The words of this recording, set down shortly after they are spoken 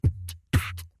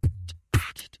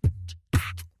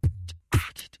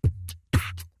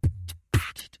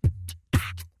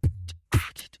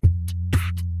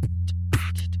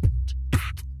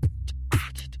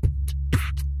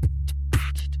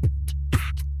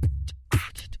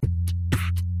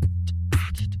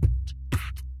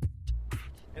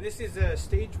And this is a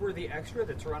Stage-Worthy Extra,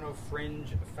 the Toronto Fringe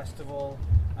Festival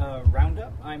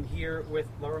Roundup. I'm here with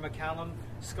Laura McCallum,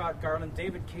 Scott Garland,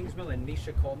 David Kingsmill, and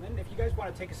Nisha Coleman. If you guys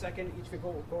want to take a second, each of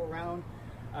you go around,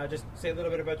 just say a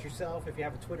little bit about yourself, if you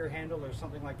have a Twitter handle or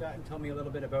something like that, and tell me a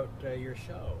little bit about your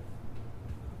show.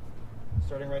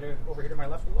 Starting right over here to my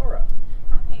left with Laura.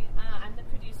 Hi, I'm the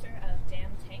producer of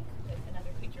Damn Tank with Another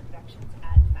Creature Productions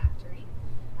at Factory.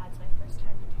 It's my first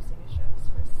time producing a show, so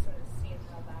we're sort of seeing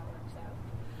how that works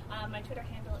out. My Twitter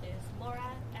handle is Laura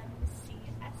MCSEE.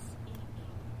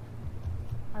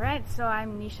 All right, so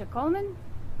I'm Nisha Coleman.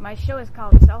 My show is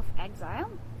called Self-Exile.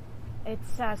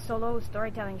 It's a solo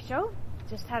storytelling show.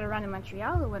 Just had a run in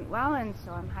Montreal. It went well, and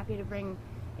so I'm happy to bring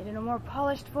it in a more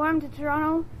polished form to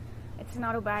Toronto. It's an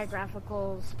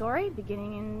autobiographical story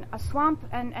beginning in a swamp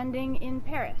and ending in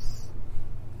Paris.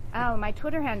 My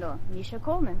Twitter handle, Nisha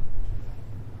Coleman.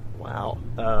 Wow.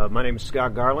 My name is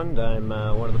Scott Garland. I'm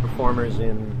one of the performers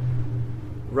in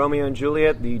Romeo and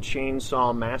Juliet, the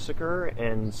Chainsaw Massacre,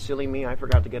 and silly me, I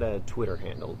forgot to get a Twitter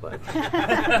handle, but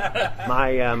my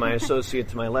associate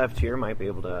to my left here might be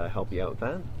able to help you out with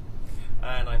that.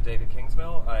 And I'm David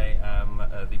Kingsmill. I am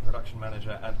the production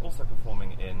manager and also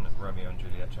performing in Romeo and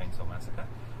Juliet Chainsaw Massacre.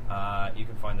 You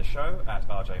can find the show at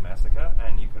RJ Massacre,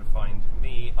 and you can find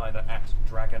me either at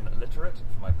Dragon Literate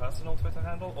for my personal Twitter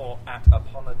handle or at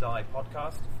Upon a Die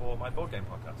Podcast for my board game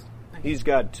podcast. He's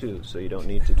got two, so you don't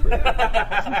need to tweet.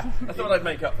 I thought I'd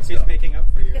make up for He's stuff. making up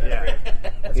for you. Yeah.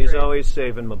 That's He's great. always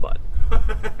saving my butt.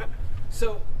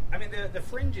 So, I mean, the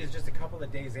Fringe is just a couple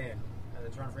of days in. The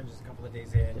Toronto Fringe is a couple of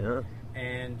days in. Yeah.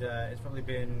 And it's probably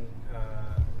been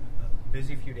a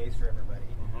busy few days for everybody.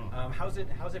 Mm-hmm. How's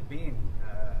it been?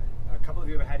 A couple of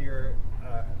you have had your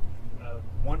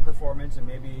one performance, and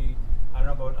maybe I don't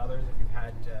know about others if you've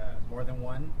had more than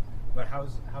one. But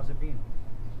how's it been?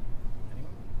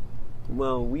 Anyone?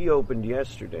 Well, we opened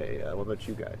yesterday. What about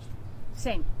you guys?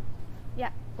 Same.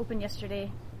 Yeah, opened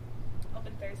yesterday.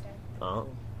 Open Thursday. Oh.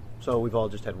 So we've all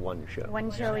just had one show.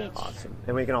 One show each. Awesome.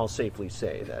 And we can all safely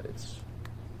say that it's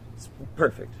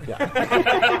perfect. Yeah.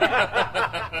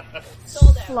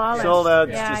 Sold out. Flawless. Sold out.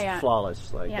 It's Yeah, just yeah.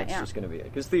 flawless. Like, Yeah, it's yeah. just going to be it.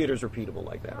 Because theater's repeatable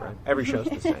like that, right? Every show's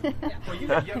the same. Well, you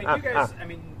guys, I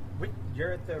mean,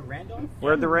 you're at the Randolph?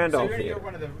 We're at the Randolph So you're Theater.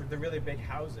 one of the really big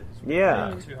houses.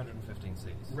 Yeah. 215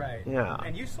 seats. Right. Yeah.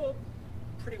 And you sold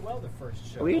pretty well the first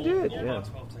show. We did, All yeah. about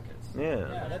 12 tickets.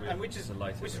 Yeah. And which is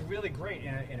Delighted. really great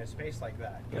in a space like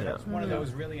that. Because Yeah. that's one of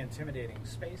those really intimidating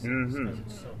spaces Mhm. because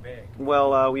it's so big.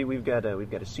 Well, we've got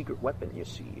a secret weapon. You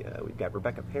see, we've got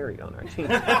Rebecca Perry on our team.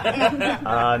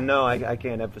 No, I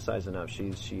can't emphasize enough. She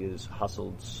is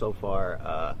hustled so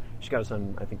far. She got us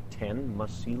on, I think, 10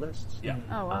 must-see lists. Yeah.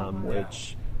 Oh, wow.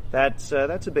 Which that's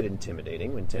a bit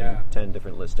intimidating when 10, Yeah. 10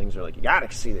 different listings are like, you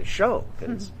gotta see this show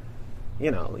because the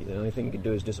only thing you can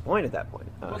do is disappoint at that point.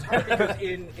 Well, it's hard because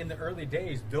in the early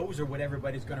days, those are what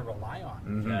everybody's going to rely on.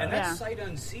 Mhm. And that's Yeah. sight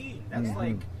unseen. That's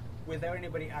like without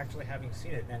anybody actually having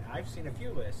seen it. And I've seen a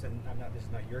few lists, and this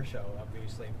is not your show,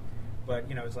 obviously. But,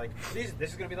 it's like, this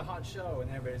is going to be the hot show. And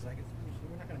everybody's like,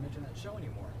 we're not going to mention that show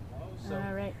anymore. So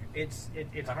Right. it's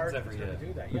Happens hard to every year.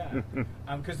 do that, yeah.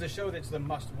 Because the show that's the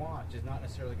must-watch is not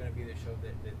necessarily going to be the show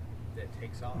that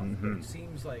takes off. But it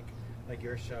seems like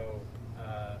your show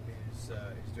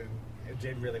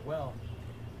did really well.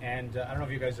 And I don't know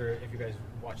if you guys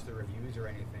watch the reviews or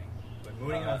anything, but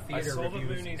Mooning on I Theater saw the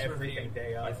reviews Moonies everything review.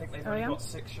 day of. I think they've Oh, only yeah? got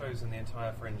 6 shows in the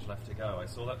entire Fringe left to go. I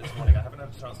saw that this morning. I haven't had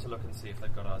a chance to look and see if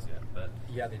they've got ours yet, but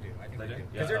Yeah, they do. I think They they do? do.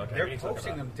 Yeah, Because okay, we they're need to talk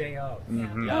posting about them day of.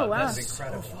 yeah, Oh, wow. It's that's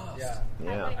incredible. so fast. Yeah.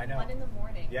 Yeah. At I know. 1 in the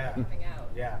morning. Yeah. Coming out.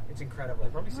 Yeah, it's incredible. They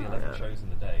probably see 11 Yeah. shows in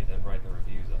the day. They write the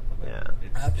reviews up. I mean,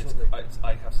 Yeah. Absolutely.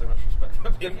 I have so much respect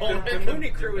for people. The Mooney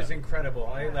crew is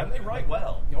incredible. And they write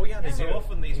well. Oh yeah, they So do.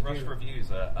 often these They rush do.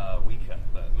 reviews are weaker,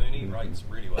 but Mooney writes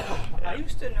really well. I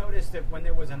used to notice that when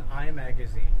there was an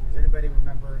iMagazine. Does anybody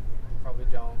remember? Probably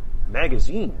don't.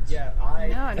 Magazines. Yeah, No.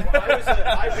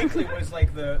 iWeekly was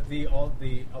like the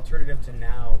alternative to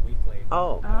Now Weekly.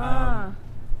 Oh.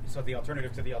 So the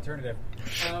alternative to the alternative.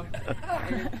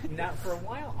 And now, for a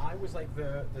while, I was like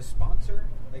the sponsor,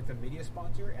 like the media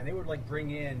sponsor, and they would like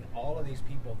bring in all of these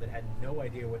people that had no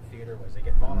idea what theater was. They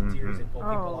get volunteers and pull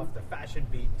people Oh. off the fashion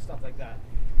beat and stuff like that.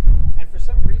 And for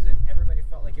some reason, everybody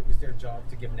felt like it was their job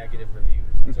to give negative reviews.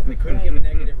 And so if they couldn't give a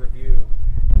negative review,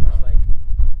 it was like,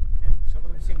 and some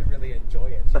of them seemed to really enjoy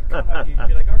it. So you'd come out, you'd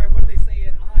be like, all right, what do they say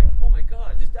in I? Oh my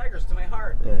God, just daggers to my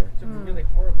heart. Yeah. It's really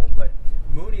horrible, but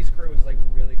Mooney's crew is like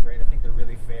really great. I think they're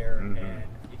really fair, and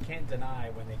you can't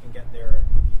deny when they can get their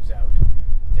reviews out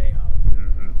day of.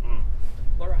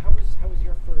 Laura, how was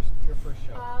your first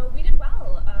show? We did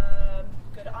well.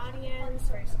 Good audience,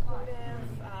 very supportive.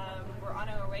 We're on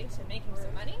our way into making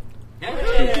some money,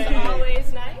 which is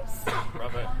always nice.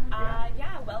 Love it.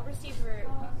 Well received.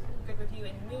 Good review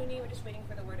in Mooney. We're just waiting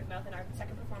for the word of mouth, and our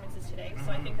second performance is today.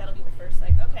 So I think that'll be the first,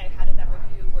 okay, how did that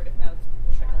review, word of mouth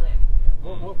trickle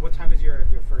in? What time is your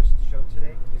first show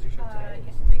today? Is your show today?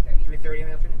 Yes, 3:30. 3:30 in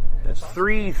the afternoon? That's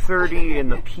 3:30 in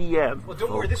the p.m. Well,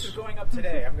 don't worry. folks. This is going up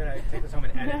today. I'm gonna take this home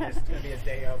and edit this. It's gonna be a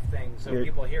day of thing. So if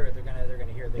people hear it, they're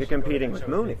gonna hear this. You're competing with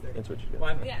Mooney. That's what you're doing.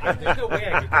 Well, there's no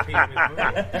way I can compete with Mooney.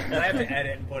 I have to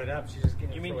edit and put it up. She's just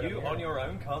You mean you on your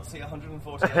own can't see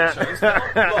 148 shows?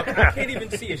 Look, I can't even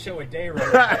see a show a day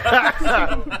right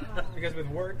now. Because with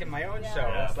work and my own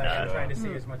show, it's like I'm trying to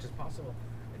see as much as possible.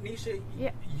 Nisha,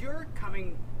 you're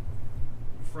coming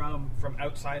from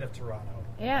outside of Toronto.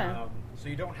 Yeah. So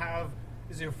you don't have.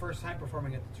 This is your first time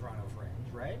performing at the Toronto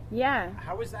Fringe, right? Yeah.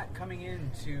 How is that coming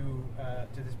into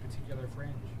to this particular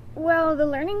Fringe? Well, the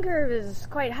learning curve is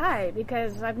quite high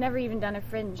because I've never even done a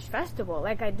Fringe festival.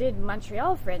 Like I did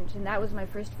Montreal Fringe, and that was my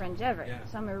first Fringe ever. Yeah.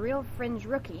 So I'm a real Fringe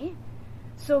rookie.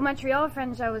 So Montreal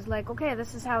Fringe, I was like, okay,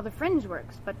 this is how the Fringe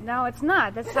works. But now it's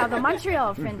not. That's how the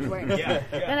Montreal Fringe works. Yeah.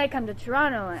 Then I come to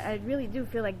Toronto, and I really do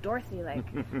feel like Dorothy. Like,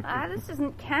 this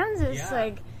isn't Kansas. Yeah.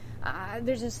 Like,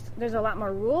 there's a lot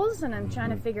more rules, and I'm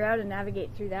trying to figure out and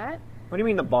navigate through that. What do you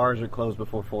mean the bars are closed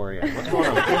before 4 a.m.? What's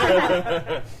going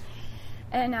on?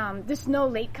 And this no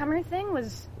latecomer thing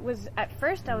was at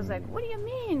first I was like, what do you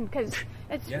mean? Because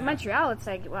it's Montreal. It's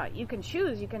like, well, you can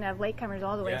choose. You can have latecomers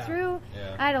all the way through.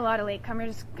 Yeah. I had a lot of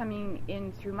latecomers coming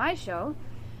in through my show,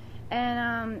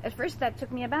 and at first that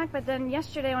took me aback. But then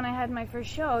yesterday when I had my first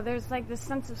show, there's like this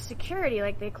sense of security.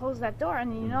 Like they close that door,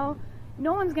 and no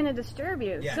one's gonna disturb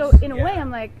you. Yes. So in a way,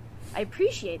 I'm like, I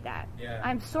appreciate that. Yeah.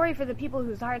 I'm sorry for the people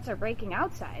whose hearts are breaking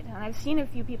outside. And I've seen a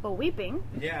few people weeping,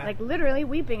 Yeah. like literally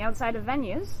weeping outside of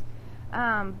venues.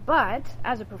 But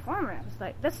as a performer, I was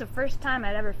like, this is the first time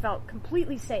I'd ever felt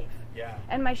completely safe. Yeah.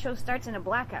 And my show starts in a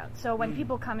blackout. So when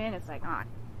people come in, it's like, oh,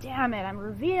 damn it, I'm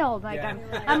revealed. Like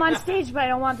I'm on stage, but I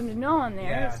don't want them to know I'm there.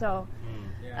 Yeah. So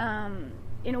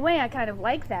in a way, I kind of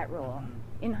like that role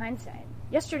in hindsight.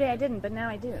 Yesterday I didn't, but now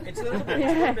I do. It's a little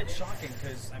bit shocking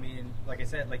because, I mean, like I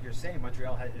said, like you're saying,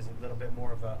 Montreal is a little bit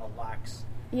more of a lax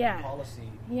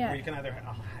policy. Yeah. Where you can either,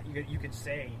 you could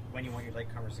say when you want your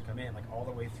latecomers to come in, like all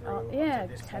the way through. Oh, up yeah, to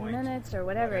this 10 point, minutes or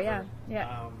whatever.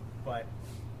 Yeah. But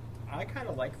I kind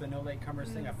of like the no latecomers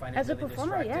thing. I find it As a really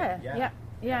performer, distracting.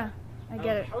 yeah, I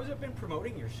get it. How's it been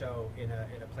promoting your show in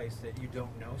a place that you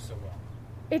don't know so well?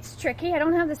 It's tricky. I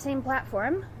don't have the same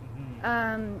platform.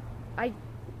 I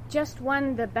just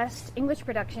won the best English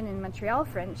production in Montreal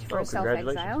Fringe for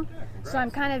Self-Exile. So I'm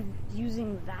kind of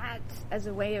using that as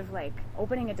a way of like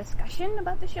opening a discussion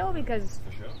about the show because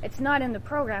it's not in the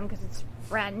program because it's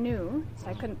brand new. So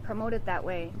I couldn't promote it that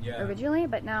way originally,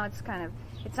 but now it's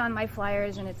on my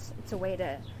flyers and it's a way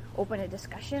to open a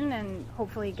discussion and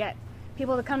hopefully get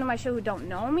people to come to my show who don't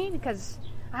know me because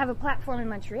I have a platform in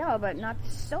Montreal, but not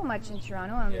so much in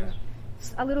Toronto. I'm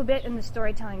a little bit in the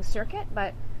storytelling circuit,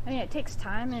 but I mean, it takes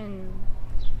time, and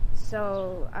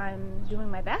so I'm doing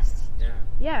my best.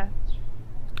 Yeah.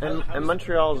 And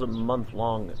Montreal is a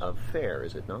month-long affair,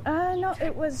 is it not? No,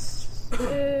 it was...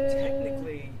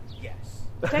 Technically, yes.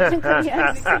 Technically,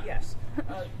 yes. Yes.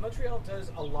 Montreal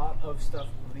does a lot of stuff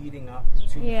leading up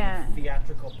to the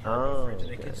theatrical part of Fringe.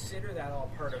 They consider that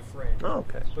all part of Fringe. Oh,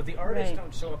 okay. But the artists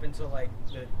don't show up until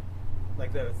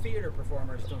the theater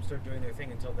performers don't start doing their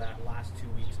thing until that last 2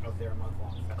 weeks of their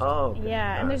month-long festival. Oh, okay.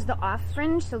 Yeah, and there's the off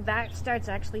Fringe, so that starts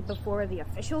actually before the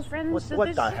official Fringe.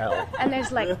 What the hell? And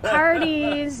there's like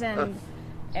parties and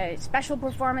special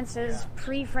performances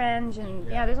pre-Fringe, and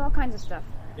there's all kinds of stuff.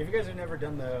 If you guys have never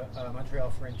done the Montreal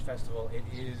Fringe Festival, it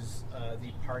is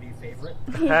the party favorite.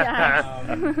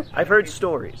 I've heard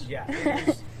stories. Yeah,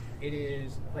 it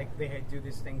is like they do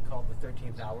this thing called the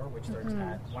 13th Hour, which starts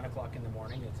at 1 o'clock in the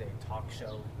morning. It's a talk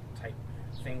show type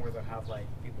thing where they'll have like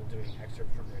people doing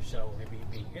excerpts from their show, maybe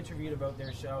being interviewed about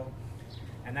their show,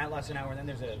 and that lasts an hour. And then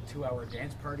there's a 2-hour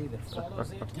dance party that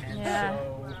follows it, and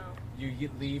so you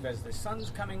leave as the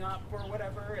sun's coming up or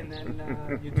whatever, and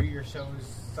then you do your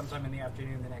shows sometime in the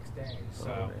afternoon the next day.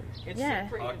 So it's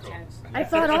pretty intense. I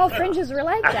thought all Fringes were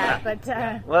like that, but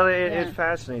well, it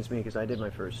fascinates me because I did my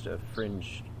first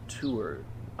Fringe tour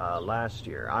last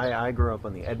year. I grew up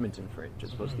on the Edmonton Fringe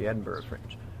as opposed to the Edinburgh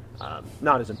Fringe.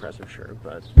 Not as impressive, sure,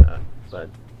 but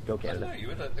go Canada. I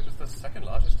don't know, it was the second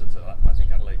largest until I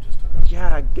think Adelaide just took over.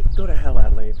 Yeah, go to hell,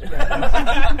 Adelaide.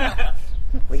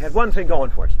 We had one thing going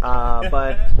for us.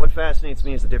 But what fascinates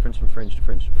me is the difference from Fringe to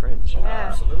Fringe to Fringe.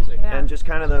 Absolutely. Yeah. And just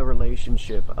kind of the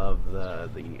relationship of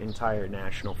the entire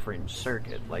national Fringe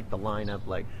circuit. Like the lineup,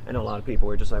 like I know a lot of people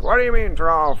were just like, what do you mean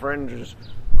Toronto Fringe is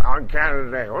on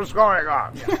Canada Day. What's going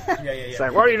on? Yeah. It's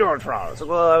like, what are you doing, Toronto? It's like,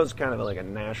 well, that was kind of like a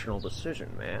national decision,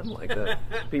 man. Like, the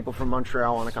people from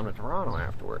Montreal want to come to Toronto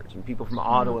afterwards, and people from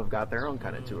Ottawa have got their own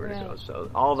kind of tour to go. So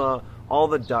all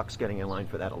the ducks getting in line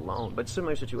for that alone. But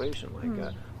similar situation,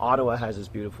 like Ottawa has this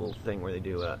beautiful thing where they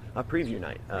do a preview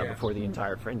night before the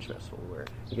entire Fringe Festival, where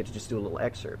you get to just do a little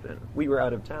excerpt. And we were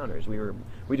out of towners.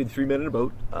 We did 3 Men in a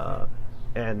Boat.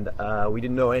 And we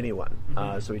didn't know anyone,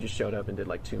 so we just showed up and did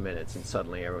like 2 minutes, and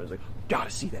suddenly everyone was like, "Gotta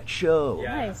see that show!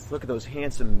 Yeah. Nice. Look at those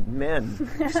handsome men,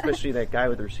 especially that guy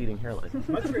with the receding hairline."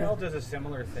 Montreal does a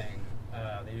similar thing.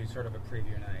 They do sort of a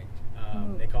preview night.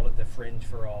 They call it the Fringe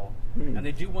for All, and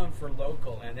they do one for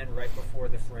local, and then right before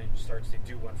the Fringe starts, they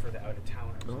do one for the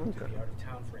out-of-towners. They do the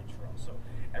out-of-town Fringe for All, so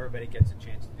everybody gets a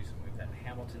chance to do something like that. And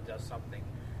Hamilton does something,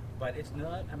 but it's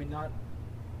not. I mean,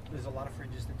 there's a lot of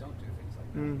fringes that don't do things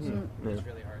like that, so it's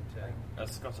really hard to.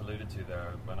 As Scott alluded to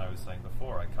there, when I was saying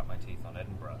before, I cut my teeth on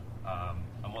Edinburgh.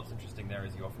 And what's interesting there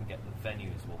is you often get the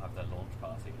venues will have their launch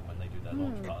party, and when they do their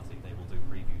launch party, they will do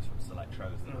previews from select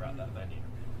shows that are at that venue.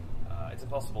 It's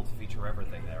impossible to feature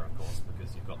everything there, of course,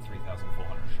 because you've got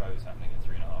 3,400 shows happening in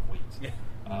 3.5 weeks.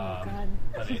 God.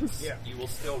 But it's, you will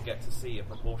still get to see a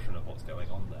proportion of what's going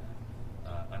on there.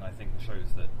 And I think the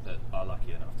shows that are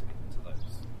lucky enough to get into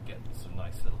those get some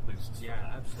nice little boosts.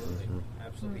 Yeah, absolutely.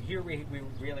 Absolutely. Here we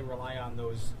really rely on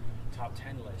those top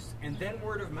 10 lists, and then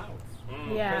word of mouth.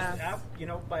 Yeah. Because, you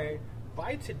know, by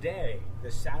today,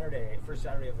 the first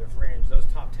Saturday of the Fringe, those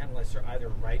top 10 lists are either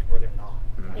right or they're not.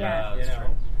 Yeah. You that's know,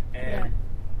 true. and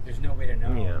there's no way to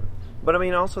know. Yeah, but I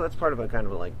mean, also that's part of a kind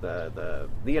of like the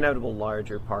inevitable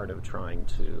larger part of trying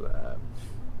to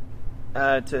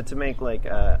make like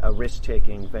a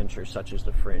risk-taking venture such as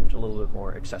the Fringe a little bit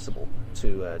more accessible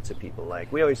to people.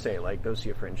 Like we always say, like go see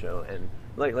a Fringe show, and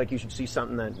like you should see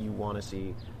something that you want to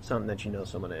see, something that you know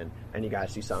someone in, and you gotta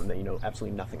see something that you know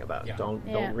absolutely nothing about. Yeah. Don't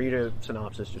read a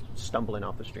synopsis, just stumble in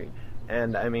off the street.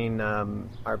 And I mean,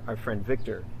 our friend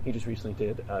Victor, he just recently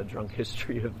did a drunk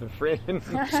history of the Fringe,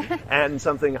 and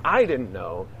something I didn't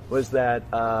know was that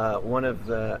one of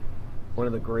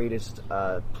the greatest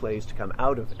plays to come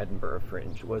out of Edinburgh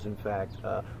Fringe was, in fact,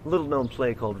 a little-known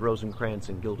play called Rosencrantz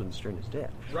and Guildenstern is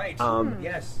Dead. Right.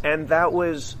 Yes. And that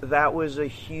was a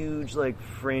huge like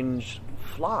Fringe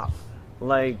flop.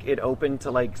 Like it opened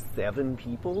to like 7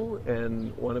 people,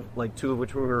 and two of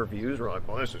which were reviews were like,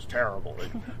 "Well, this is terrible.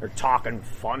 They're talking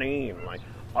funny and like,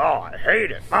 oh, I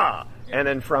hate it." And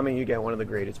then from it, you get one of the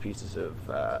greatest pieces of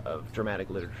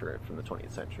dramatic literature from the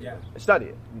 20th century. Yeah. Study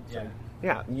it. It's Yeah. like,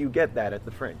 yeah, you get that at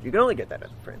the Fringe. You can only get that at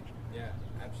the Fringe. Yeah,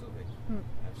 absolutely.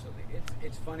 Absolutely.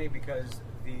 It's funny because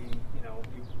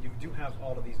you do have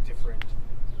all of these different.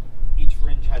 Each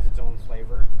Fringe has its own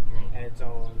flavor and its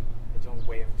own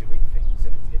way of doing things,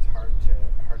 and it's hard to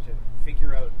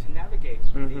figure out, to navigate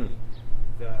the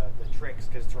tricks,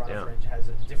 because Toronto Fringe has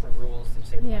different rules than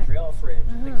say the Montreal Fringe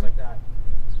and things like that.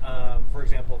 For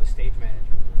example, the stage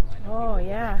manager rule. I know people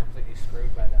get completely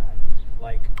screwed by that.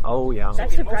 Like,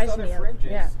 That in surprised most other me.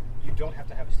 fringes, you don't have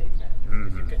to have a stage manager.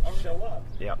 Because you can show up,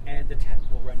 and the tech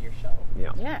will run your show.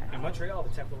 Yeah. In Montreal, the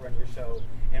tech will run your show.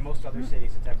 In most other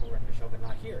cities, the tech will run your show, but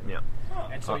not here.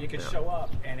 And so you can show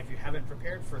up, and if you haven't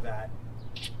prepared for that,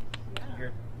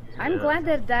 you're I'm glad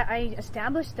that I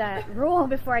established that rule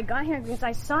before I got here, because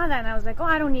I saw that and I was like, oh,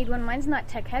 I don't need one. Mine's not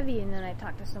tech heavy. And then I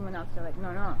talked to someone else. They're like,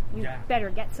 no, you better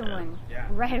get someone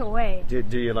right away. Do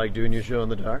you like doing your show in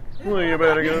the dark? Well, you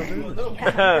better go.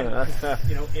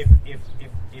 You know,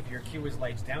 if your queue is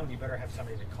lights down, you better have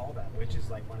somebody to call that, which is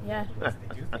like one of the ways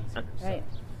they do things here. Right.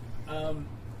 So,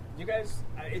 you guys,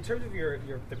 in terms of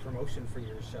the promotion for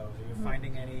your shows, are you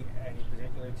finding any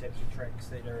particular tips or tricks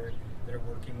that are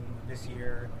working this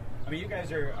year? I mean, you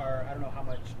guys are I don't know how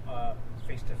much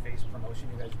face-to-face promotion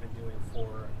you guys have been doing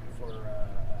for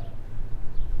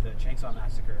the Chainsaw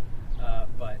Massacre,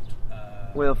 but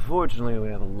well, fortunately, we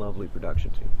have a lovely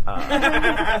production team.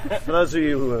 For those of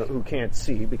you who can't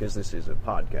see, because this is a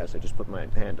podcast, I just put my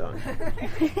hand on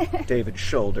David's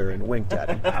shoulder and winked at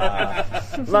him,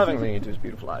 lovingly into his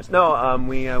beautiful eyes. No,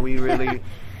 we really,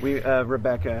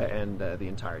 Rebecca and the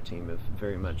entire team have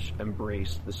very much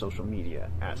embraced the social media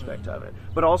aspect of it.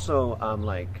 But also,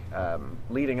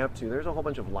 leading up to, there's a whole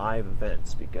bunch of live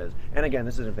events and again,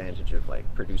 this is an advantage of like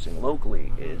producing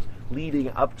locally, is leading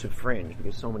up to Fringe,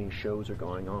 because so many shows are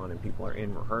going on and people are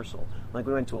in rehearsal. Like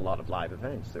we went to a lot of live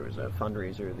events. There was a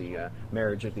fundraiser, the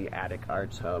marriage of the Attic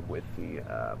Arts Hub with the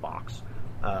Box.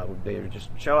 They would just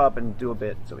show up and do a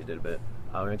bit, so we did a bit.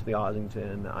 We went to the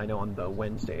Ossington. I know on the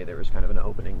Wednesday there was kind of an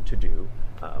opening to do,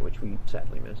 which we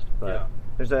sadly missed. But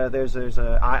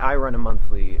I run a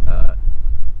monthly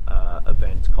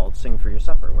event called Sing for Your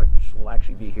Supper, which will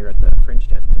actually be here at the Fringe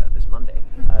Tent this Monday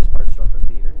as part of Storefront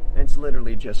Theatre. And it's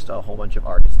literally just a whole bunch of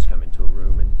artists come into a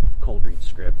room and cold read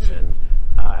scripts, and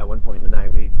at one point in the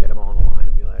night we'd get them all on the line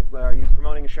and be like, well, are you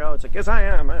promoting a show? It's like, yes, I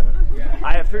am.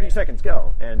 I have 30 seconds,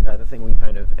 go. And the thing we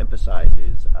kind of emphasize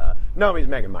is nobody's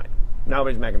making money.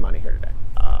 Nobody's making money here today.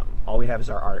 All we have is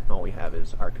our art, and all we have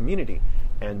is our community.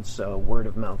 And so word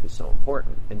of mouth is so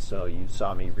important. And so you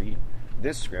saw me read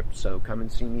this script, so come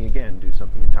and see me again, do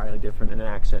something entirely different in an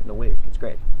accent and a wig. It's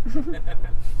great.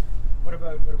 What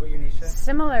about you, Nisha?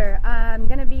 Similar. I'm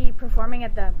going to be performing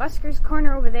at the Buskers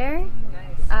Corner over there.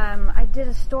 Nice. I did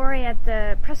a story at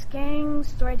the Press Gang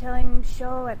storytelling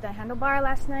show at the Handlebar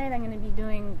last night. I'm going to be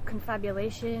doing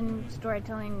confabulation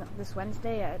storytelling this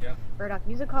Wednesday at Burdock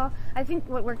Music Hall. I think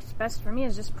what works best for me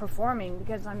is just performing,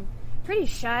 because I'm pretty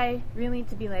shy, really,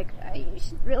 to be like, you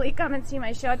should really come and see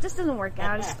my show. It just doesn't work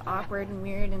out. It's just awkward and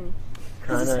weird, and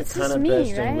it's just me,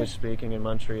 best right? English speaking in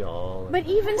Montreal. But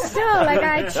even still, like,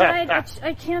 I tried,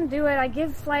 I can't do it. I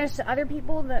give flyers to other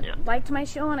people that liked my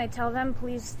show, and I tell them,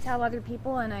 please tell other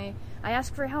people, and I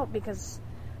ask for help, because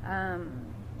I'm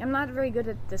not very good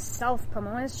at the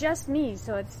self-promo. It's just me,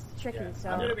 so it's tricky. Yeah. So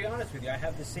I'm going to be honest with you. I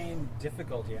have the same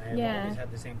difficulty, and I have always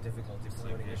had the same difficulty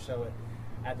promoting a show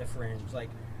at the Fringe. Like,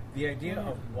 the idea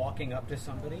of walking up to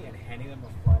somebody and handing them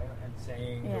a flyer and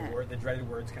saying the dreaded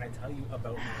words, "Can I tell you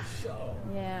about my show?"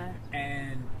 Yeah.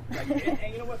 And like,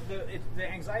 and you know what?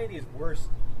 The anxiety is worse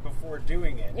before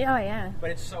doing it. Oh yeah.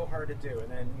 But it's so hard to do,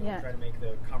 and then try to make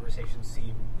the conversation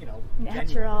seem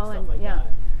natural and stuff like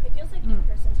that. It feels like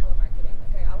in-person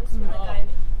telemarketing. Like, I always feel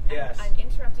like I'm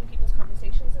interrupting people's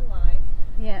conversations in line.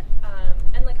 Yeah.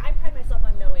 And like, I pride myself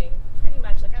on knowing pretty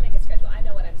much, like, I make a schedule. I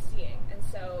know what I'm seeing, and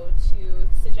so to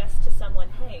suggest to someone,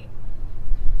 hey,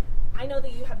 I know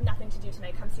that you have nothing to do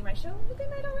tonight, come see my show, but they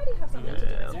might already have something to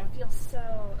do. It feels so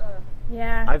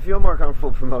yeah. I feel more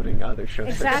comfortable promoting other shows.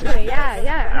 Exactly.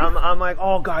 Yeah. I'm like,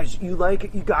 oh, guys, you like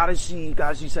it? You gotta see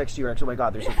Sex T-Rex. Oh my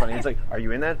God, they're so funny. It's like, are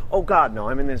you in that? Oh God, no,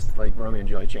 I'm in this, like, Romeo and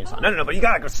Juliet Chainsaw. No, but you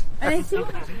gotta go. And I think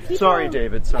Sorry,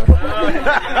 David. Sorry.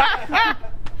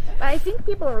 I think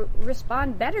people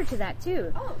respond better to that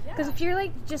too. Oh, yeah. Because if you're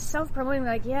like just self-promoting,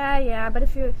 like but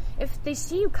if they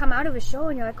see you come out of a show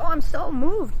and you're like, oh, I'm so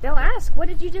moved, they'll ask, what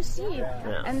did you just see?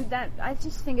 Yeah. And that, I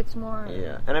just think it's more.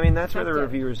 Yeah, and I mean that's where the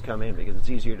reviewers come in, because it's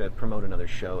easier to promote another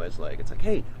show as like, it's like,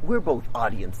 hey, we're both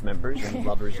audience members and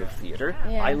lovers of theater.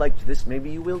 Yeah. I liked this, maybe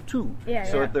you will too.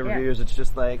 So with the reviewers, it's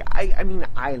just like, I mean,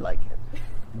 I like it,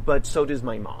 but so does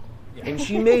my mom. And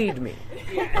she made me.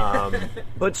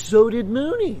 But so did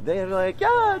Mooney. They're like,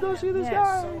 go see this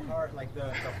guy. It's so hard, like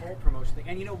the whole promotion thing.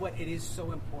 And you know what? It is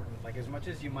so important. Like, as much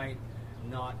as you might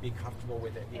not be comfortable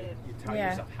with it, you tell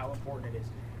yourself how important it is.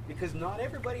 Because not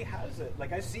everybody has it.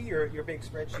 Like, I see your big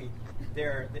spreadsheet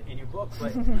there in your book,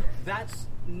 but that's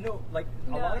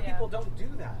a lot of people don't do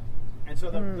that. And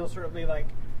so they'll sort of be like,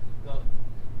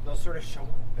 they'll sort of show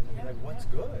up and they'll be like, what's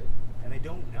good? And they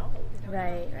don't know.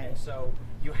 Right. And so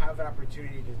you have an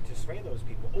opportunity to sway those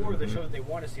people. Or the show that they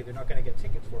want to see, they're not going to get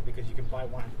tickets for, because you can buy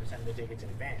 100% of the tickets in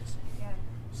advance. Yeah.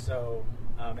 So,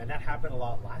 and that happened a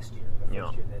lot last year, the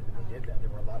first year that they did that. There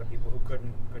were a lot of people who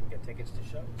couldn't get tickets to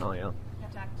shows. Oh, yeah. You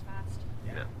have to act fast.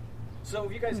 Yeah. So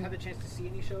have you guys had the chance to see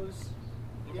any shows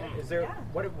yet? Is there,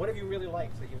 what have you really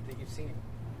liked that you've seen?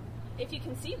 If you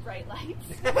can see bright lights.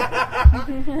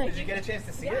 Did you get a chance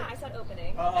to see it? Yeah, I saw it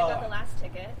opening. I got the last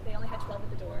ticket. They only had 12 at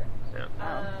the door.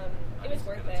 Yeah. It was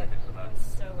worth it. It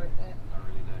was so worth it.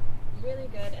 Really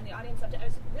good, and the audience loved it. I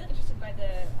was really interested by the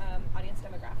audience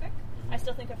demographic. I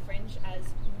still think of Fringe as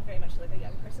very much like a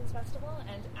young person's festival,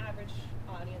 and average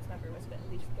audience member was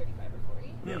at least 35 or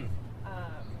 40. Yeah.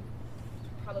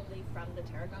 Probably from the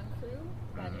Tarragon crew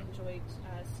that enjoyed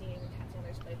seeing Cat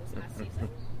Sanders play this last season.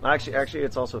 Actually,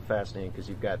 it's also fascinating because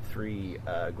you've got three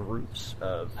groups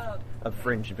of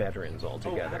Fringe veterans all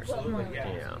together. Absolutely,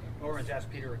 yeah. Orange Ass,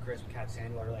 Peter and Chris, Cat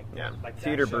Sandler, like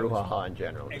theater that show brouhaha in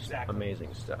general. Exactly.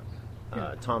 Amazing stuff.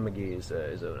 Tom McGee is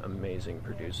an amazing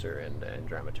producer, and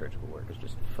dramaturgical work is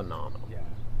just phenomenal. Yeah.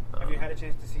 Have you had a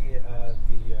chance to see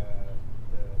the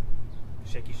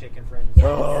Shaky Shake and Friends? Yes.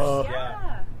 Oh.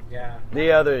 Yeah.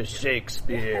 The other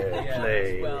Shakespeare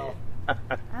play. Well,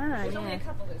 there's only a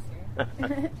couple this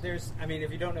year.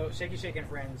 If you don't know, Shaky Shake and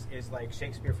Friends is like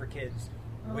Shakespeare for kids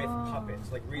with puppets,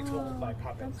 like retold by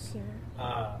puppets. That's cute.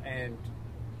 And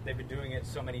they've been doing it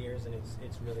so many years, and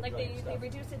it's really like brilliant they stuff.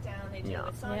 reduce it down. They do it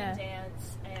with song and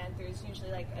dance, and there's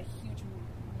usually like a huge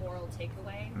moral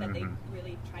takeaway that they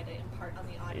really try to impart on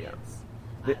the audience.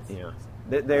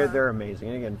 They're amazing.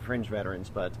 And again, Fringe veterans,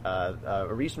 but a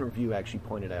recent review actually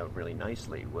pointed out really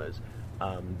nicely was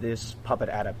this puppet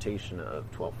adaptation of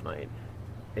Twelfth Night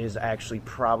is actually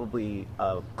probably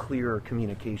a clearer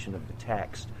communication of the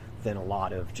text than a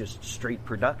lot of just straight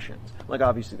productions. Like,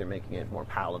 obviously they're making it more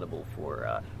palatable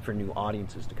for new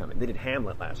audiences to come in. They did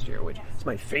Hamlet last year, which is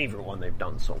my favorite one they've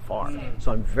done so far.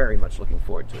 So I'm very much looking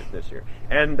forward to it this year.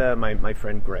 And my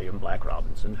friend Graham Black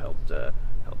Robinson helped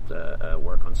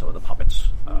work on some of the puppets.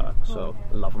 So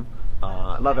I love them.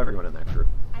 I love everyone in that crew.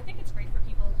 I think it's great for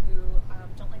people who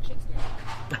don't like Shakespeare.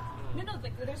 No,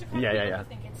 like there's a crowd of people who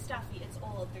think it's stuffy, it's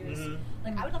old. There's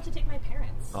like I would love to take my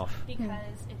parents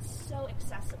because it's so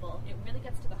accessible. It really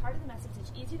gets to the heart of the message.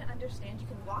 It's easy to understand. You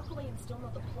can walk away and still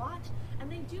know the plot, and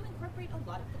they do incorporate a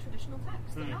lot of the traditional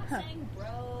text. They're not saying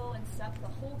bro and stuff the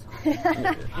whole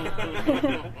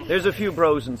time. There's a few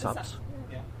bros and subs,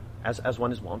 as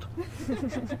one is wont.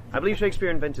 I believe Shakespeare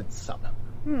invented sub.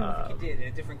 He did in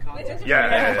a different context.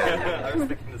 Yeah. I was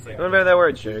thinking the same. Remember that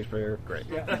word, Shakespeare? Great.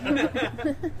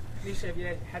 Nisha, have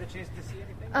you had a chance to see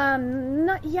anything?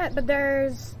 Not yet, but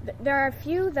there are a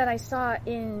few that I saw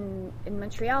in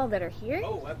Montreal that are here.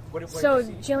 Oh, what So did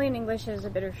you see? Jillian English is A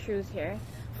Bit of Truth here.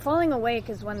 Falling Awake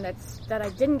is one that I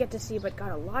didn't get to see but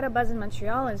got a lot of buzz in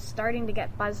Montreal and is starting to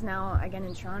get buzz now again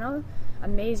in Toronto.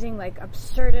 Amazing, like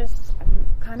absurdist,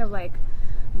 kind of like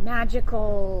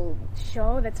magical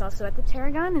show that's also at the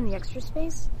Tarragon in the extra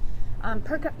space.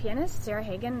 Percup pianist Sarah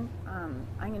Hagen, I'm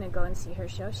going to go and see her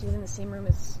show. She's in the same room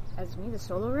as me, the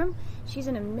solo room. She's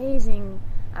an amazing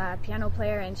piano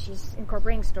player, and she's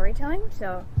incorporating storytelling,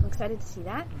 so I'm excited to see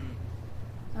that.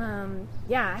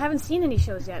 I haven't seen any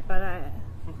shows yet, but I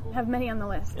have many on the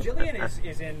list. Jillian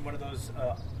is in one of those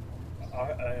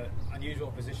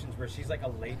unusual positions where she's like a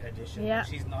late addition. Yeah.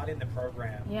 She's not in the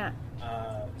program. Yeah.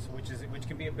 Which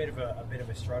can be a bit of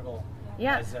a struggle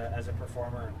as a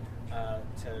performer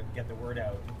to get the word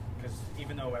out, because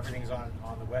even though everything's on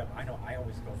the web, I know I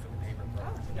always go for the paper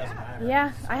program. It doesn't matter.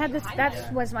 Yeah, I had this.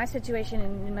 That was my situation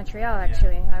in Montreal.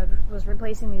 Actually, I was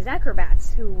replacing these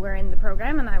acrobats who were in the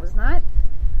program, and I was not.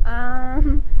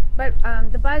 But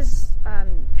the buzz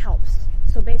helps.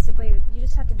 So basically, you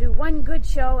just have to do one good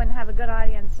show and have a good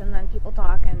audience, and then people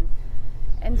talk,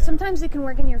 and sometimes it can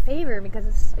work in your favor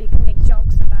because you can make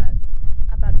jokes about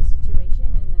the situation,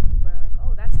 and then people are like,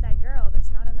 "Oh, that's that girl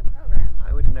that's not in the program."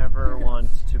 I would never want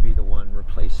to be the one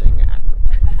replacing acrobats.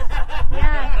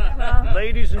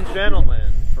 Ladies and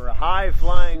gentlemen, for a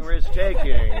high-flying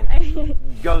risk-taking,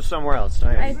 go somewhere else.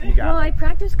 I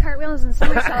practiced cartwheels and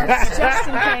somersaults just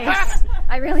in case.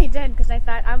 I really did, because I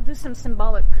thought I'll do some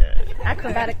symbolic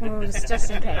acrobatic moves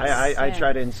just in case. I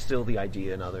try to instill the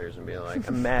idea in others and be like,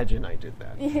 imagine I did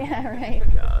that. Yeah, right.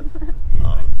 God.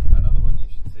 Another one you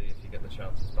should see if you get the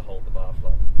chance is Behold the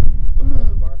Barfly. Behold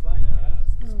the Barfly? Yeah,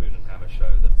 it's the Spoon and Hammer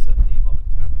show that's at the Monarch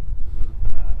Tavern.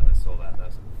 And I saw that.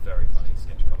 That's a very funny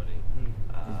sketch comedy.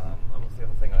 And what's the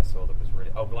other thing I saw that was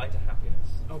really... Oh, Blind to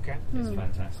Happiness. Okay. It's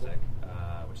fantastic,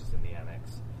 which is in the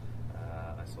annex.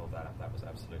 I saw that. That was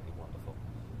absolutely wonderful.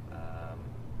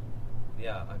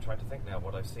 I'm trying to think now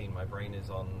what I've seen. My brain is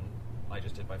on... I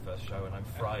just did my first show and I'm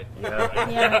fried.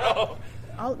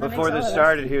 Before this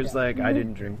started, he was like, "I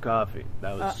didn't drink coffee."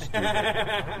 That was stupid.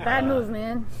 Bad move,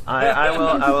 man. I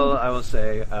will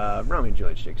say, Romeo and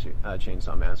Juliet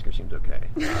Chainsaw Massacre seems okay.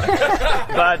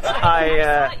 But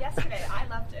I saw it yesterday. I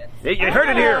loved it. You heard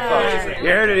it here, folks. You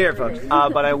heard it here, folks.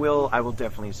 But I will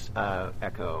definitely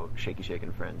echo Shaky Shake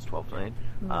and Friends 12th Night.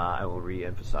 I will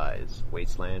re-emphasize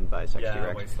Wasteland by Sex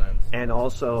T-Rex. Wasteland. And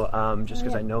also, just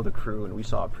because I know the crew and we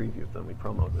saw a preview of them, we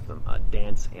promoted with them,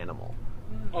 Dance Animal.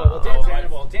 Dance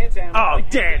Animal. Dance Animal. Oh,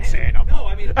 Dance Animal. No,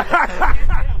 I mean, Dance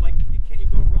Animal. Can you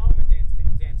go wrong with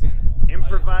Dance Animal?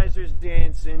 Improvisers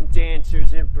dancing,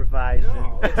 dancers improvising.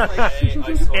 No, it's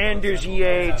like Anders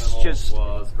Yates just...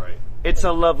 was great. It's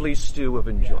a lovely stew of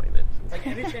enjoyment. Like,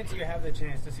 any chance you have the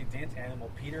chance to see Dance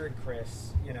Animal, Peter and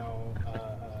Chris,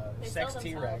 Sex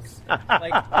T-Rex,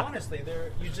 like, honestly,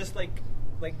 you just, like,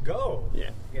 go. Yeah.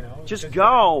 Just you're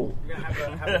go. You're going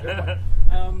to have a good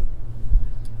one.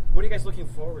 What are you guys looking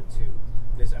forward to?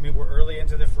 We're early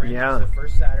into the Fringe. Yeah. It's the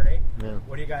first Saturday. Yeah.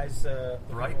 What are you guys...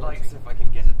 Bright lights if I can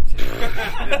get it to.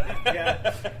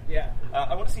 Yeah.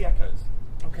 I want to see Echoes.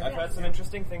 Okay. I've heard some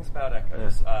interesting things about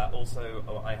Echoes. Also,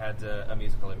 I had a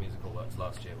musical at Musical Works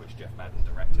last year, which Jeff Madden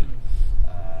directed,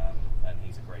 and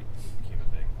he's a great human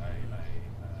being.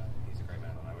 He's a great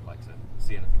man, and I would like to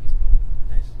see anything he's involved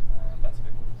with. Nice. That's a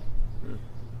big one.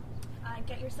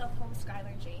 Get Yourself Home,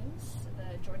 Skylar James,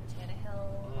 the Jordan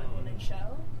Tannehill one-woman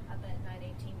show up at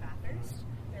 918 Bathurst.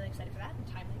 Really excited for that, and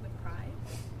timely with Pride.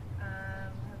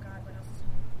 What else is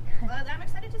new? Well, I'm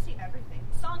excited to see everything.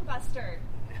 Songbuster.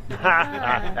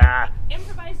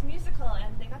 Improvised musical,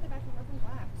 and they got the guy from Orphan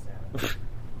Black, so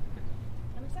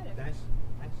I'm excited. Nice.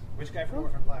 Which guy from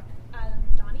Orphan Black?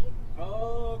 Donnie.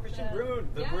 Oh, Christian Brune.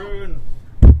 The Yeah. Brune.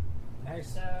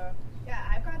 Nice. So, yeah,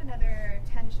 I've got another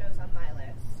 10 shows on my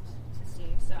list to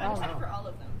see, so I'm Oh, excited wow. for all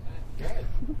of them.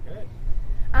 Good.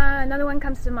 Another one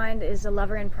comes to mind is A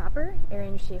Lover and Proper,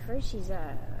 Erin Schaefer. She's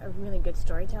a really good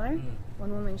storyteller.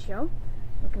 One-woman show.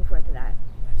 Looking forward to that.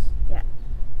 Nice. Yeah.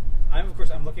 I'm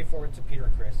looking forward to Peter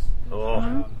and Chris.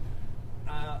 Oh.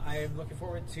 I am looking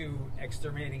forward to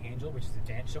Exterminating Angel, which is a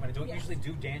dance show. And I don't Yes. usually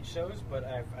do dance shows, but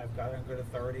I've got on good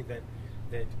authority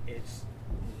that it's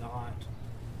not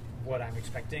what I'm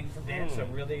expecting from dance. So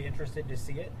I'm really interested to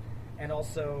see it. And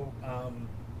also,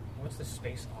 what's the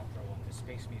space opera one? The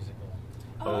space musical.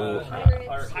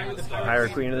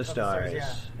 Pirate Queen of the Stars.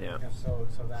 Yeah. Yeah. So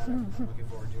that I'm looking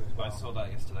forward to as well. I saw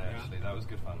that yesterday. Actually, that was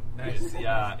good fun. Nice.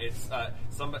 It's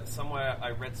somewhere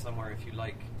I read somewhere if you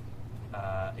like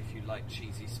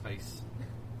cheesy space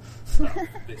stuff,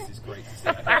 this is great to see.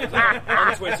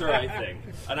 On Twitter, I think,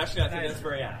 and actually, I think that's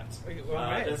very apt.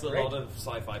 There's a lot of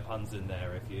sci-fi puns in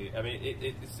there.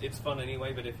 It's fun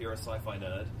anyway, but if you're a sci-fi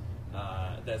nerd,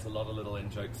 there's a lot of little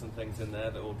in-jokes and things in there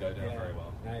that will go down very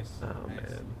well. Nice. Oh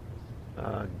man.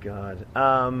 Oh god.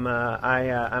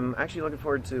 I'm actually looking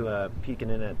forward to peeking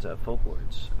in at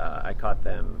Folklords. I caught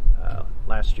them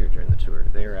last year during the tour.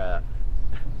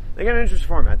 They got an interesting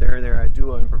format. They're a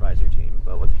duo improviser team,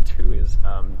 but what they do is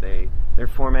their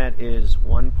format is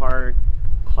one part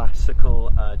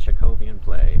classical Chekhovian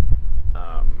play,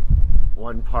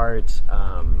 one part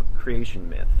creation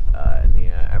myth in the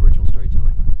Aboriginal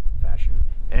storytelling fashion,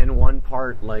 and one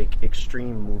part like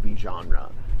extreme movie genre.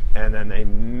 And then they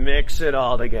mix it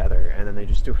all together, and then they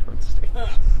just do it on stage.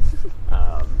 That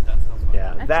sounds fun.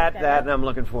 Yeah, that and I'm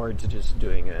looking forward to just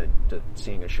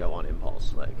seeing a show on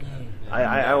impulse. Like,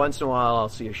 I once in a while I'll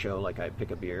see a show, like I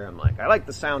pick a beer, I'm like, I like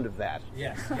the sound of that.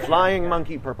 Yes. Flying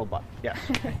monkey, purple butt. Yes.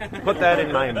 Put that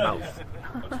in my mouth.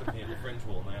 I'm just looking at the Fringe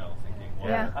wall now, thinking, well,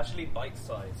 Yeah. actually,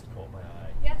 bite-sized caught my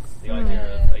eye. Yes. The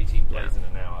idea of 18 plays in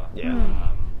an hour.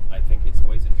 Yeah. I think it's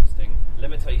always interesting.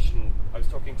 Limitation, I was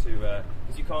talking to,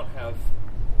 because you can't have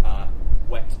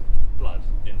wet blood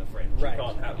in the Fringe. Right. You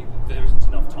can't have, there isn't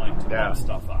enough time to Yeah. pump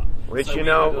stuff up. Which So you we had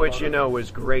a know lot of-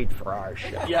 was great for our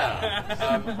show.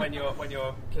 Yeah, when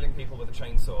you're killing people with a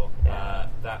chainsaw,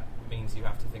 that means you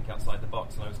have to think outside the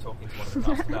box. And I was talking to one of the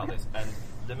cast about this, and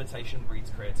limitation breeds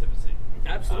creativity.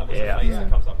 Absolutely. It's a phrase that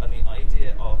comes up, and the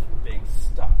idea of being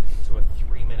stuck to a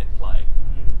 3-minute play.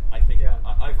 I think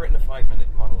I've written a 5-minute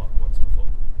monologue once before,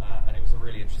 and it was a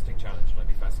really interesting challenge. And I'd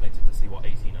be fascinated to see what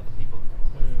 18 other people have come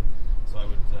up with. So I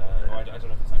would, I don't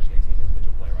know if it's actually 18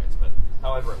 individual playwrights, but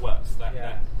however it works, that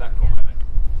caught my eye.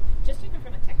 Just even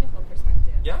from a technical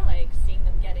perspective, Yeah. like seeing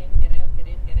them get in, get out, get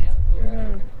in, get out, over and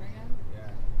over and over again.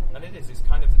 Yeah. And it's the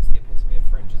epitome of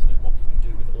Fringe, isn't it? What can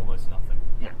you do with almost nothing?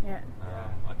 Yeah.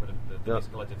 I put the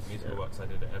musical I did for Musical Works I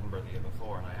did at Edinburgh the year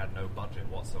before, and I had no budget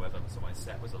whatsoever, so my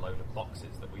set was a load of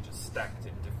boxes that we just stacked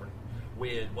in different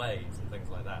weird ways and things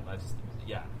like that. And I just,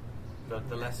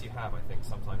 the less you have, I think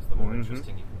sometimes the more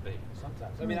interesting you can be.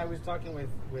 Sometimes. I mean, I was talking with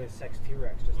Sex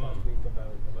T-Rex just last week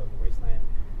about The Wasteland.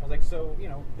 I was like, so,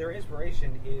 their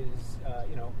inspiration is,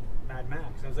 Mad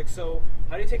Max. I was like, so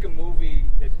how do you take a movie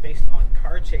that's based on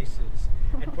car chases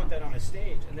and put that on a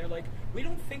stage? And they're like, we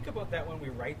don't think about that when we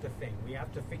write the thing. We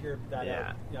have to figure that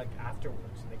out like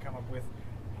afterwards. And they come up with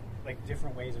like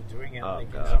different ways of doing it. Oh,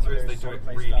 like God. some of That's their they do it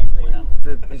swordplay really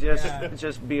stuff, well.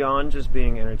 Just beyond just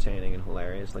being entertaining and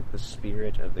hilarious, like the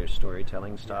spirit of their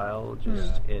storytelling style,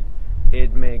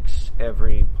 it makes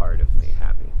every part of me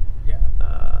happy.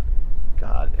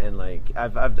 God, and like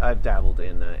I've dabbled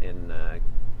in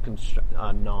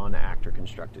non-actor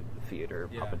constructed theater,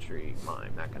 puppetry,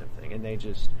 mime, that kind of thing, and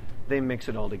they mix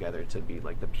it all together to be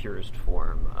like the purest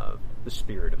form of the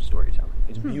spirit of storytelling.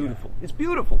 It's beautiful. It's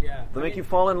beautiful. Yeah. They'll make you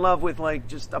fall in love with like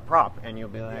just a prop, and you'll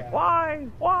be like, why?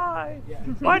 Yeah.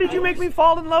 Why did you make me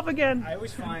fall in love again? I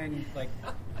always find, like,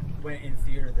 when in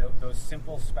theater, those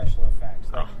simple special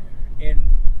effects. Like, in,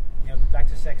 back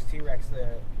to Sex T-Rex, the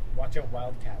Watch Out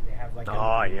Wildcat, they have, like,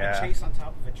 a chase on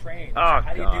top of a train. Oh,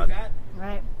 how do you God. do that?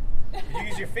 Right. You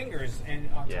use your fingers and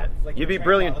on top of, like, You'd the be train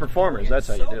brilliant while it's performers, moving. that's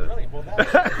how you So do it. brilliant. Well,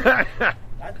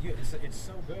 it's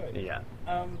so good. Yeah.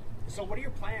 So what are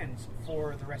your plans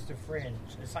for the rest of Fringe?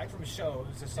 Aside from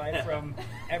shows, aside from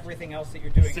everything else that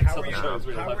you're doing, 6 how other shows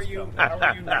we'd are love to you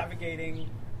come. navigating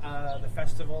the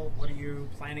festival? What are you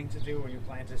planning to do? Are you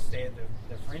planning to stay at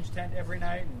the Fringe tent every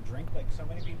night and drink like so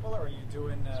many people? Or are you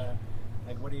doing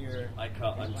what are your... I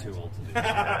can't. I'm plans? too old to do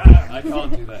that. I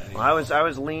can't do that anymore. Well, I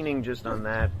was leaning just on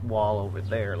that wall over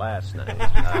there last night.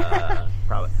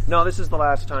 probably. No, this is the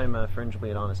last time Fringe will be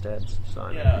at Honest Ed's. So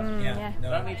Yeah. No,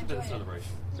 That needs a bit of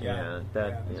celebration. yeah.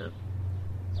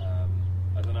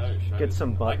 I don't know. Shows. Get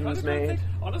some I kind buttons of don't made. think-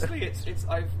 honestly, it's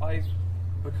I've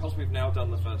because we've now done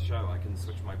the first show, I can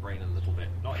switch my brain a little bit,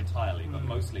 not entirely, but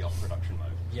mostly off production mode.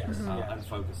 Yes. And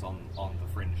focus on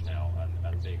the Fringe now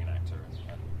and being an actor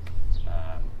and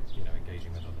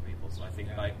engaging with other people. So I think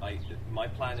my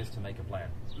plan is to make a plan.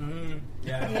 Mm-hmm.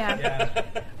 Yeah.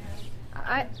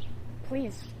 Yeah.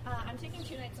 Please. I'm taking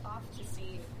 2 nights off to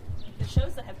see the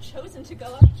shows that have chosen to go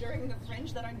up during the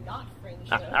Fringe that are not Fringe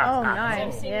shows. Oh, So I'm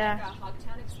nice. seeing Yeah. like a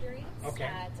Hogtown experience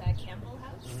at Campbell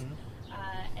House.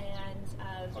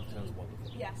 Hogtown's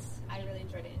wonderful. Yes, I really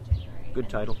enjoyed it in January. Good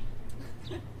title.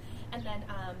 And then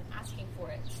asking for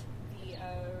it, the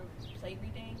play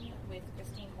reading with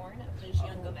Christine Horn of the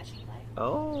Jian Gomeshi play.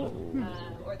 Oh.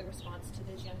 Or the response to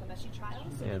the Jian Gomeshi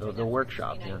trials. So Yeah, we're the doing that for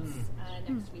workshop, 3 yeah. nights,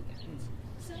 next weekend.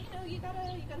 So you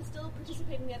gotta still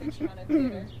participate in the other Toronto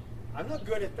theater. I'm not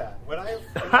good at that. When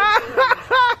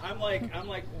I'm like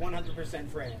 100%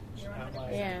 Fringe. You're I'm 100%.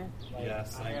 like, Yeah.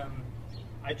 Yes, I am.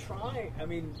 I try. I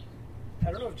mean,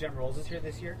 I don't know if Jen Rolls is here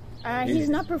this year. He's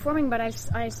not performing, but I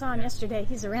saw him yesterday.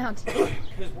 He's around.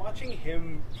 Because watching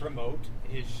him promote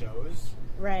his shows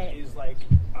Right. is like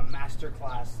a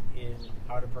masterclass in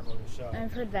how to promote a show.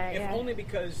 I've heard that, If yeah. only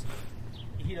because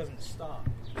he doesn't stop.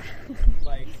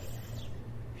 Like,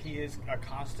 he is a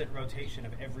constant rotation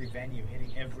of every venue,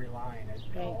 hitting every line at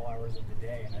all hours of the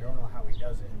day, and I don't know how he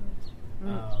does it.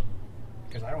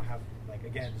 Because I don't have, like,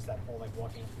 again, it's that whole, like,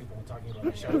 walking with people and talking about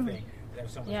the show thing that I have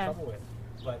so much trouble with.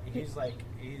 But he's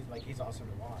awesome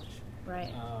to watch.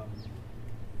 Right.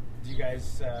 Do you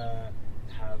guys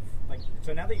have, like,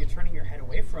 so now that you're turning your head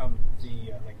away from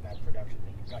the like that production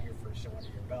thing, you've got your first show under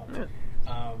your belt.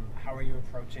 How are you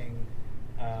approaching?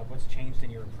 What's changed in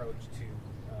your approach to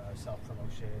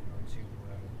self-promotion or to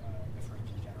the Fringe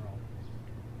in general?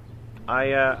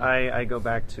 I go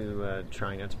back to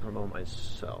trying not to promote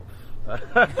myself.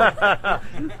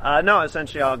 No,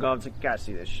 essentially I'll go up to gotta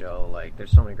see this show. Like,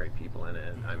 there's so many great people in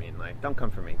it. I mean, like, don't come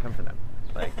for me, come for them.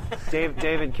 Like,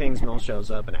 David Kingsmill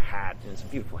shows up in a hat, and it's a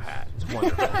beautiful hat. It's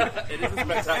wonderful. It is a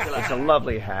spectacular. It's a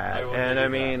lovely hat, will and give I you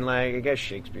mean, that. like, I guess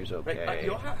Shakespeare's Wait, okay.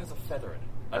 your hat has a feather in it.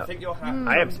 I think your hat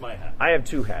I is have my hat. I have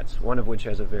 2 hats, one of which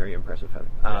has a very impressive feather.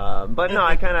 But no,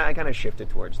 I kind of shifted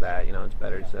towards that. You know, it's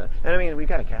better to. And I mean, we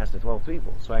got a cast of 12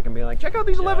 people, so I can be like, check out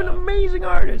these 11 amazing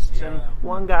artists, and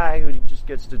one guy who just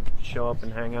gets to show up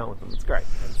and hang out with them. It's great.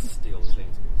 And steal the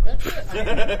things.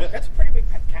 That's a pretty big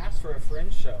cast for a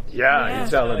Fringe show. Yeah, you're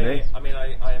telling me. I mean,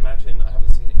 I imagine, I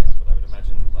haven't seen it yet, but I would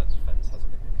imagine like the Fence has a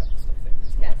bigger cast, I think.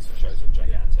 Because the Yes. Fence shows are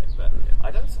gigantic, but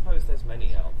I don't suppose there's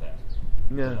many out there.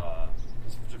 Yeah.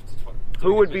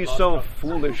 Who Who would be so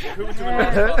foolish? Who would do a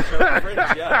last show at Fringe?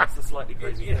 Yeah, it's a slightly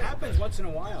crazy It thing. happens once in a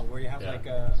while where you have Yeah. like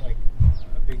a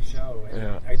big show, and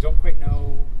Yeah. I don't quite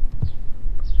know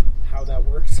how that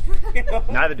works. You know?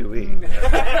 Neither do we.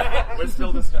 We're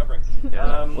still discovering.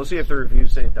 Yeah. We'll see if the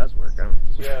reviews say it does work. I don't.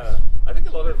 Yeah, I think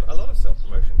a lot of self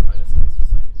promotion kind of stays the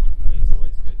same. I mean, it's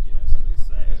always good, somebody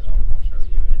say, "Oh, what show are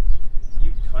you in?"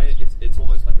 You kind of, it's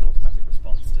almost like an automatic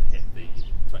response to hit the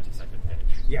 20-second pitch.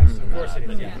 Yes, of course it is.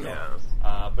 that you've Yeah.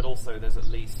 got. But also, there's at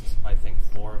least I think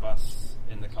 4 of us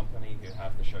in the company who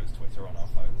have the show's Twitter on our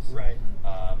phones. Right.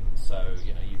 So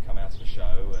you come out of the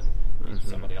show and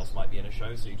somebody else might be in a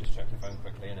show, so you just check your phone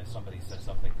quickly, and if somebody says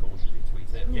something cool, you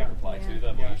retweet it, you reply to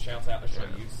them, or you shout out a show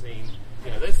you've seen.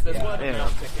 There's word of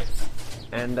mouth tickets.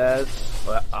 And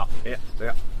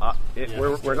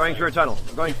we're going through a tunnel.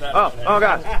 We're going. Oh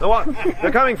God!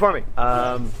 They're coming for me.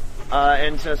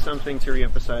 And something to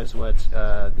reemphasize what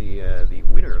the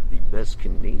winner of the best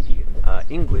Canadian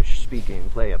English-speaking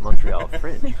play at Montreal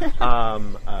Fringe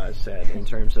said in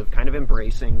terms of kind of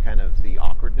embracing kind of the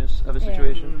awkwardness of a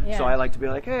situation. Yeah. So I like to be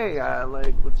like, hey,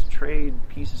 let's trade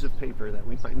pieces of paper that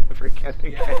we might never get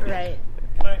again. Right.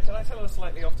 Can I tell a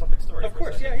slightly off-topic story? Of for a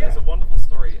course, second? yeah. There's a wonderful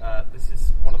story. This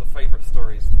is one of the favourite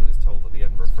stories that is told at the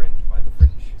Edinburgh Fringe by the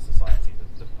Fringe Society,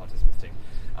 the participants team.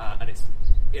 And it's,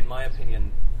 in my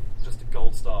opinion, just a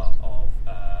gold star of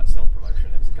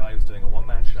self-promotion. It was a guy who was doing a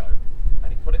one-man show,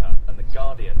 and he put it up, and The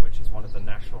Guardian, which is one of the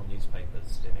national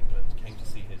newspapers in England, came to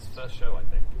see his first show, I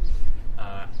think,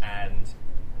 and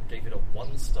gave it a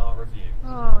 1-star review.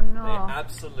 Oh, no. They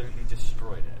absolutely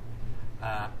destroyed it.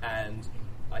 And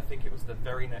I think it was the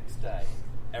very next day,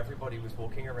 everybody was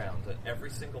walking around, and every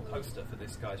single poster for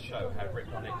this guy's show had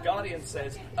written on it, Guardian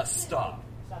says, a star.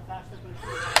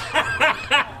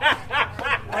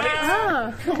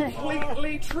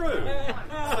 Completely true.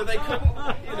 So they couldn't,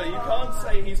 you can't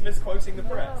say he's misquoting the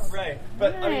press. Right.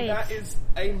 But I mean, that is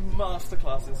a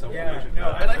masterclass in self-promotion.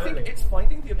 no, and I think it's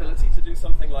finding the ability to do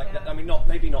something like that. I mean,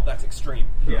 maybe not that extreme,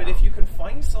 but if you can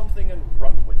find something and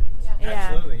run with it.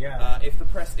 Absolutely, yeah.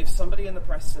 If somebody in the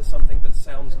press says something that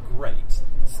sounds great,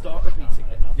 start repeating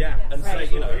it. Yeah. And say,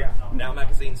 Absolutely, Now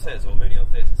Magazine says, or Mooney on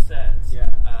Theatre says,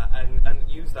 and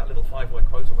use that little 5-word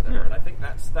quote or whatever. And I think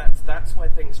that's where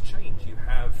things change. You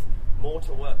have more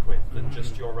to work with than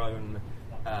just your own,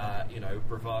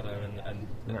 bravado and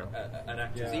an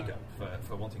actor's ego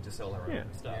for wanting to sell their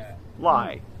own stuff. Yeah.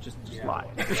 Lie. Just lie.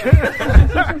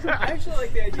 I actually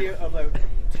like the idea of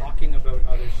talking about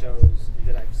other shows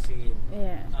that I've seen.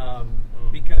 Yeah.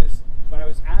 Because when I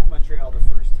was at Montreal the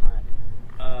first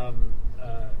time,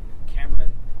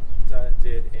 Cameron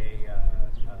did a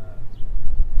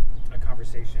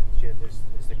conversation. She had this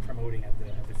like promoting at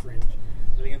the Fringe.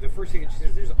 The first thing that she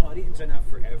says, there's audience enough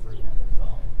for everyone.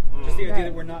 Just the idea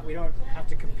that we don't have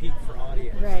to compete for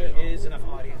audience. Right. There is enough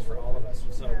audience for all of us.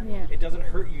 So it doesn't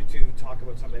hurt you to talk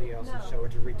about somebody else's show or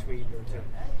to retweet or to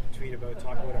tweet about,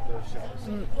 talk about those shows.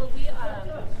 Well, we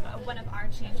one of our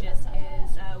changes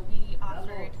is we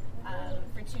offered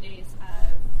for 2 days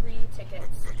free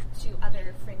tickets to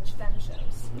other Fringe Femme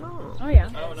shows. Oh yeah.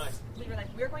 Oh, nice. We were like,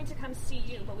 we're going to come see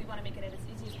you, but we want to make it as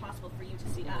easy as possible for you to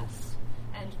see us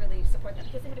and really support them,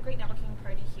 because they had a great networking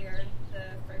party here the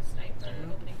first night for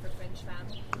opening for Fringe Femme.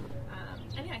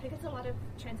 And I think it's a lot of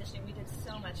transitioning. We did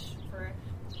so much for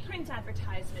print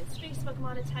advertisements, Facebook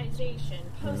monetization,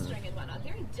 postering and whatnot.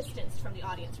 Very distanced from the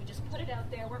audience. We just put it out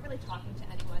there, weren't really talking to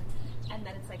anyone, and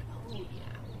then it's like, oh yeah,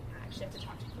 we actually have to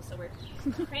talk to people. So we're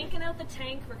cranking out the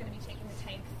tank. We're going to be taking the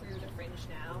tank through the Fringe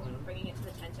now and bringing it to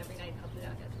the tent every night. Hopefully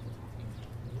that'll get people talking.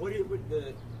 What would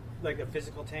the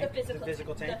physical tank? The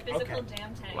physical tank? The physical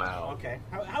dam tank. Wow. Okay.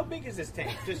 How big is this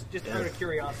tank? Just out of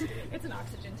curiosity. It's an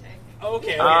oxygen tank.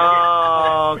 Okay.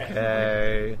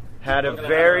 Okay. Had a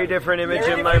very different image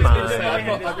in my mind.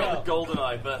 I've got the golden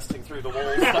eye bursting through the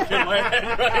wall stuck in my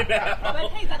head right now. But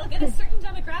hey, that'll get a certain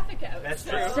demographic out. That's so.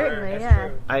 true. Certainly, That's yeah.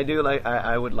 true. I do like.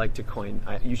 I would like to coin.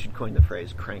 You should coin the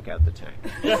phrase "crank out the tank."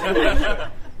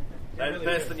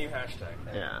 There's the new hashtag.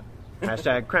 Yeah.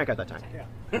 Hashtag crank out the tank.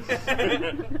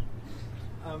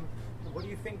 What do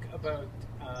you think about?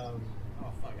 I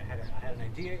had an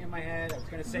idea in my head. I was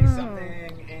going to say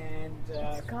something, and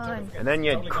It's gone. And then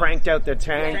you totally cranked gone. out the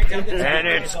tank, Cranked out the tank. and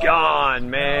it's gone,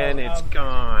 man. It's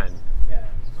gone. Yeah.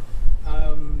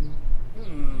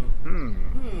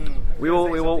 We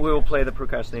will play the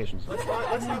procrastination song.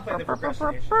 Let's not play the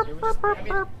procrastination. It was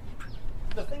just,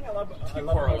 the thing I love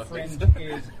about Fringe is the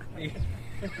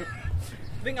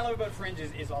thing I love about Fringe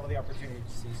is all of the opportunity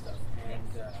to see stuff,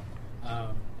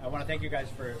 and I want to thank you guys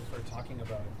for talking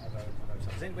about stuff.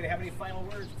 Does anybody have any final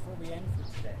words before we end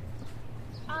for today?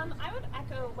 I would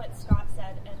echo what Scott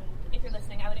said, and if you're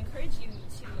listening, I would encourage you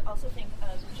to also think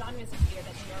of genres of theater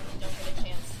that you normally don't get a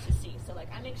chance to see. So, like,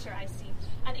 I make sure I see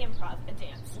an improv, a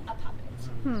dance, a puppet,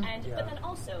 but then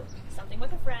also something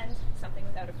with a friend, something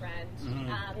without a friend.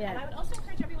 And I would also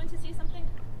encourage everyone to see something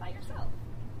by yourself,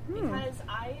 because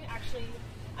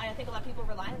I think a lot of people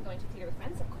rely on going to theater with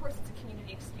friends. Of course, it's a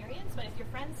community experience, but if your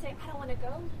friends say, I don't want to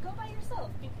go by yourself.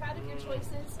 Be proud of your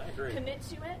choices, commit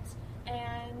to it,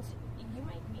 and you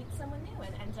might meet someone new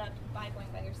and end up, by going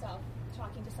by yourself,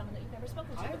 talking to someone that you've never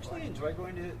spoken to I before. actually enjoy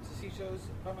going to see shows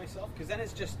by myself, because then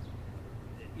it's just,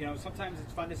 sometimes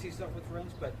it's fun to see stuff with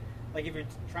friends, but like if you're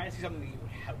trying to see something that you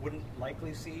wouldn't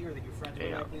likely see or that your friends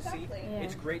would likely see,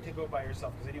 it's great to go by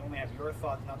yourself, because then you only have your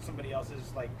thoughts, not somebody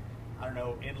else's, like, I don't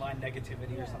know, inline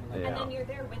negativity or something like that. And then you're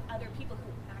there with other people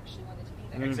who actually wanted to be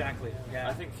there. Exactly. Yeah.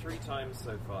 I think 3 times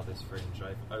so far this Fringe,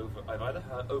 I've either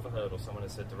overheard or someone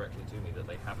has said directly to me that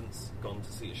they haven't gone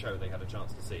to see a show they had a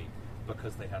chance to see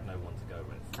because they had no one to go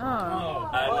with.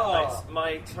 And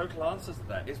my total answer to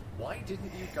that is, why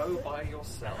didn't you go by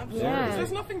yourself? Yeah. Because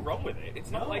there's nothing wrong with it.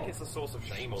 It's not like it's a source of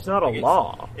shame or It's something. not a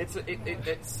law. It's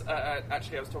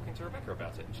actually, I was talking to Rebecca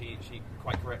about it, and she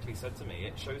quite correctly said to me,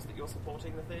 it shows that you're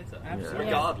supporting the theatre,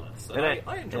 regardless. And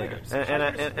I enjoy going to see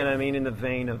shows. And I mean, in the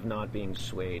vein of not being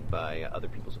swayed by other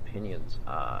people's opinions,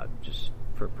 just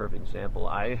for a perfect example,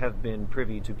 I have been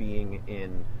privy to being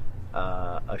in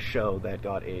a show that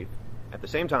got at the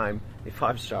same time, a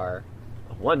 5-star,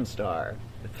 a 1-star,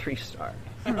 a 3-star.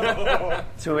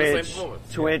 to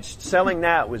which selling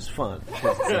that was fun.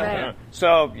 Right.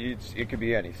 So it could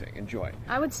be anything. Enjoy.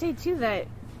 I would say too that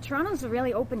Toronto's a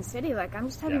really open city. Like, I'm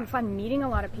just having fun meeting a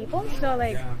lot of people. So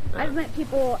like, I've met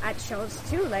people at shows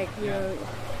too. Like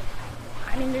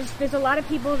I mean, there's a lot of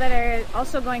people that are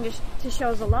also going to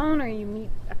shows alone, or you meet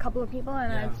a couple of people,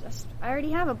 and I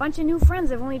already have a bunch of new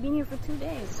friends. I've only been here for 2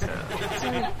 days. So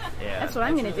that's what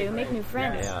I'm going to do, make new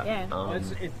friends. Yeah.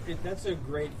 That's a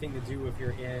great thing to do if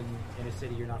you're in a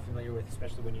city you're not familiar with,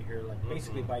 especially when you're here, like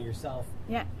basically by yourself.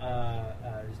 Yeah.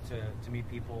 To meet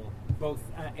people both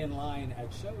in line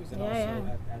at shows and also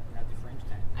at the Fringe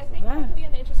tent. I think that could be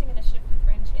an interesting initiative for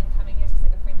Fringe in coming years, is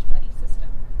like a Fringe buddy system.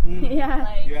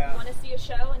 Like, you want to see a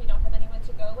show and you don't have anyone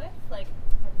to go with, like,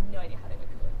 I have no idea how they would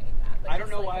coordinate that. Like, I don't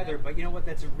know like either, but you know what?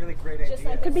 That's a really great idea.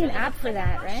 Like it could be an app for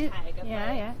that, right?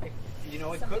 Yeah. You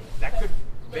know, that could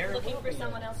very looking well for be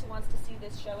someone else who wants to see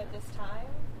this show at this time.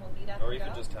 We'll meet up. Or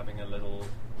even just having a little,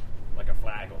 like a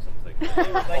flag or something.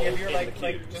 Like if you're like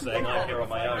just saying I'm here on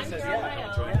my own. I'm here on my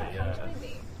own. Come join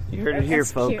me. You heard it here,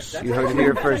 folks. Cute. You heard it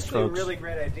here first, That's actually folks. a really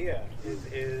great idea.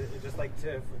 Is just like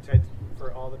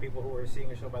for all the people who are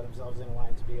seeing a show by themselves in a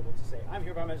line to be able to say, "I'm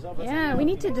here by myself." Yeah, we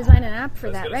need to design an app for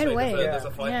that right away. There's a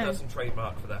 5-person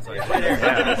trademark for that. So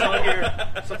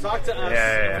talk to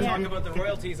us. Talk about the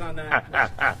royalties on that.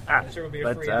 I'm sure it'll be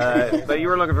a free. But you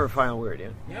were looking for a final word,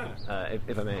 yeah? Yeah.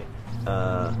 If I may.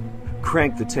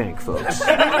 Crank the tank, folks.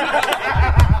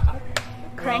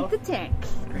 Crank the tank.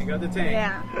 Crank out the tank.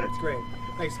 Yeah. That's great.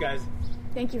 Thanks, guys.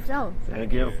 Thank you, Phil.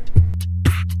 Thank you.